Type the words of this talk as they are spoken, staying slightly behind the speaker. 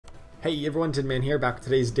Hey everyone, Tidman here, back with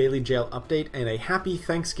today's Daily Jail update, and a happy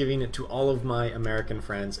Thanksgiving to all of my American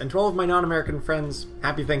friends. And to all of my non-American friends,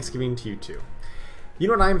 happy Thanksgiving to you too. You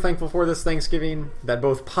know what I'm thankful for this Thanksgiving? That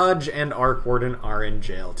both Pudge and Arc Warden are in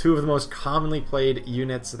jail. Two of the most commonly played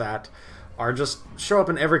units that are just show up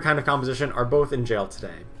in every kind of composition are both in jail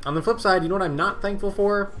today. On the flip side, you know what I'm not thankful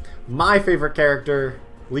for? My favorite character,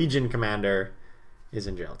 Legion Commander, is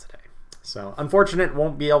in jail today. So, unfortunate,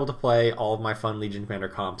 won't be able to play all of my fun Legion Commander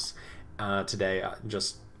comps today.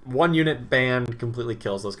 Just one unit banned completely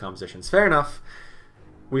kills those compositions. Fair enough.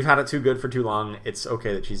 We've had it too good for too long. It's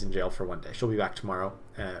okay that she's in jail for one day. She'll be back tomorrow,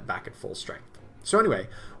 back at full strength. So anyway,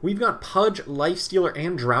 we've got Pudge, Lifestealer,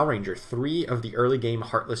 and Drow Ranger, three of the early game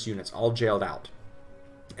Heartless units, all jailed out.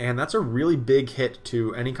 And that's a really big hit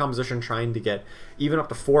to any composition trying to get even up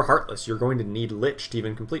to 4 Heartless. You're going to need Lich to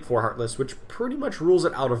even complete 4 Heartless, which pretty much rules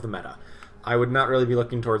it out of the meta. I would not really be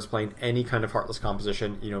looking towards playing any kind of Heartless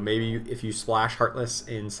composition. You know, maybe if you splash Heartless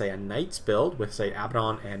in, say, a Knights build with, say,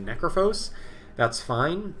 Abaddon and Necrophos, that's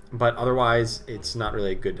fine, but otherwise it's not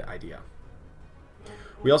really a good idea.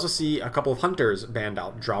 We also see a couple of Hunters banned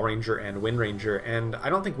out, Drow Ranger and Wind Ranger, and I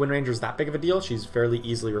don't think Wind Ranger is that big of a deal. She's fairly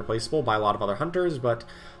easily replaceable by a lot of other Hunters, but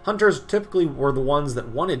Hunters typically were the ones that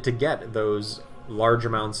wanted to get those large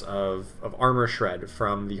amounts of armor shred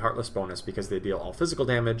from the Heartless bonus because they deal all physical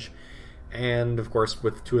damage, and of course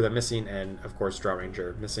with 2 of them missing, and of course Drow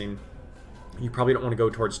Ranger missing, you probably don't want to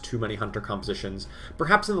go towards too many Hunter compositions.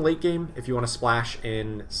 Perhaps in the late game, if you want to splash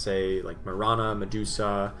in, say, like Mirana,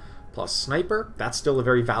 Medusa, plus Sniper, that's still a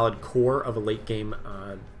very valid core of a late game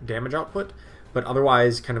damage output, but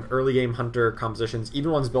otherwise kind of early game Hunter compositions, even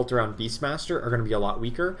ones built around Beastmaster, are going to be a lot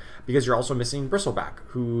weaker because you're also missing Bristleback,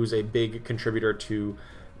 who's a big contributor to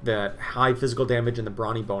the high physical damage and the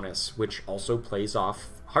Brawny bonus, which also plays off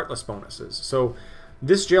Heartless bonuses. So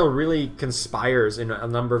this jail really conspires in a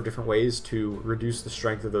number of different ways to reduce the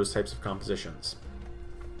strength of those types of compositions.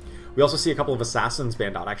 We also see a couple of Assassins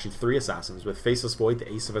banned out, actually 3 Assassins, with Faceless Void, the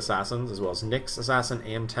Ace of Assassins, as well as Nyx Assassin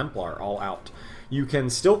and Templar all out. You can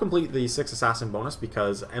still complete the 6 Assassin bonus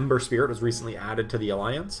because Ember Spirit was recently added to the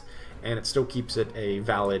Alliance, and it still keeps it a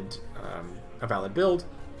valid build,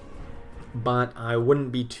 but I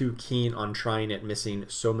wouldn't be too keen on trying it missing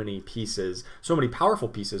so many pieces, so many powerful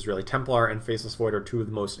pieces really. Templar and Faceless Void are 2 of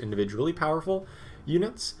the most individually powerful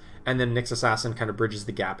units, and then Nyx Assassin kind of bridges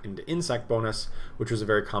the gap into Insect bonus, which was a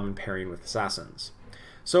very common pairing with Assassins.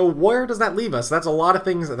 So where does that leave us? That's a lot of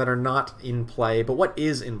things that are not in play, but what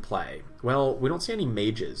is in play? Well, we don't see any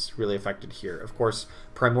mages really affected here. Of course,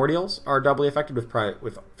 Primordials are doubly affected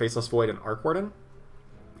with Faceless Void and Arc Warden,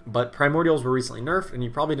 but Primordials were recently nerfed, and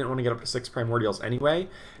you probably didn't want to get up to 6 Primordials anyway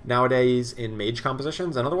nowadays in mage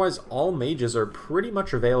compositions, and otherwise all mages are pretty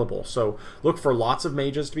much available, so look for lots of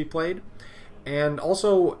mages to be played. And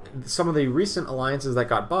also, some of the recent alliances that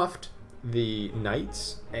got buffed, the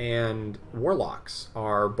Knights and Warlocks,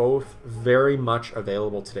 are both very much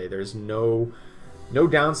available today. There's no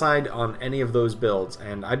downside on any of those builds,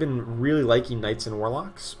 and I've been really liking Knights and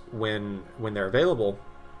Warlocks when they're available.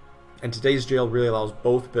 And today's jail really allows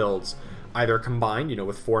both builds, either combined, you know,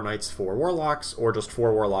 with 4 Knights, 4 Warlocks, or just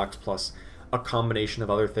 4 Warlocks plus a combination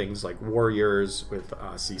of other things like Warriors with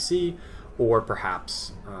CC, or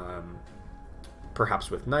perhaps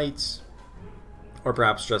with Knights, or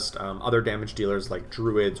perhaps just other damage dealers like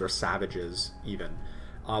Druids or Savages even.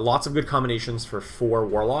 Lots of good combinations for 4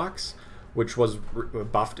 Warlocks, which was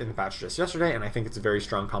buffed in the patch just yesterday, and I think it's a very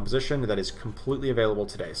strong composition that is completely available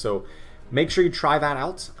today. So make sure you try that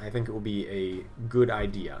out. I think it will be a good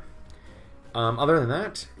idea. Other than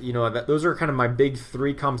that, you know, those are kind of my big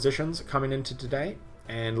 3 compositions coming into today.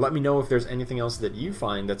 And let me know if there's anything else that you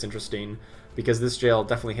find that's interesting, because this jail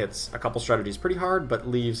definitely hits a couple strategies pretty hard, but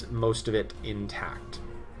leaves most of it intact.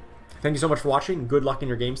 Thank you so much for watching. Good luck in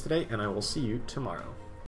your games today, and I will see you tomorrow.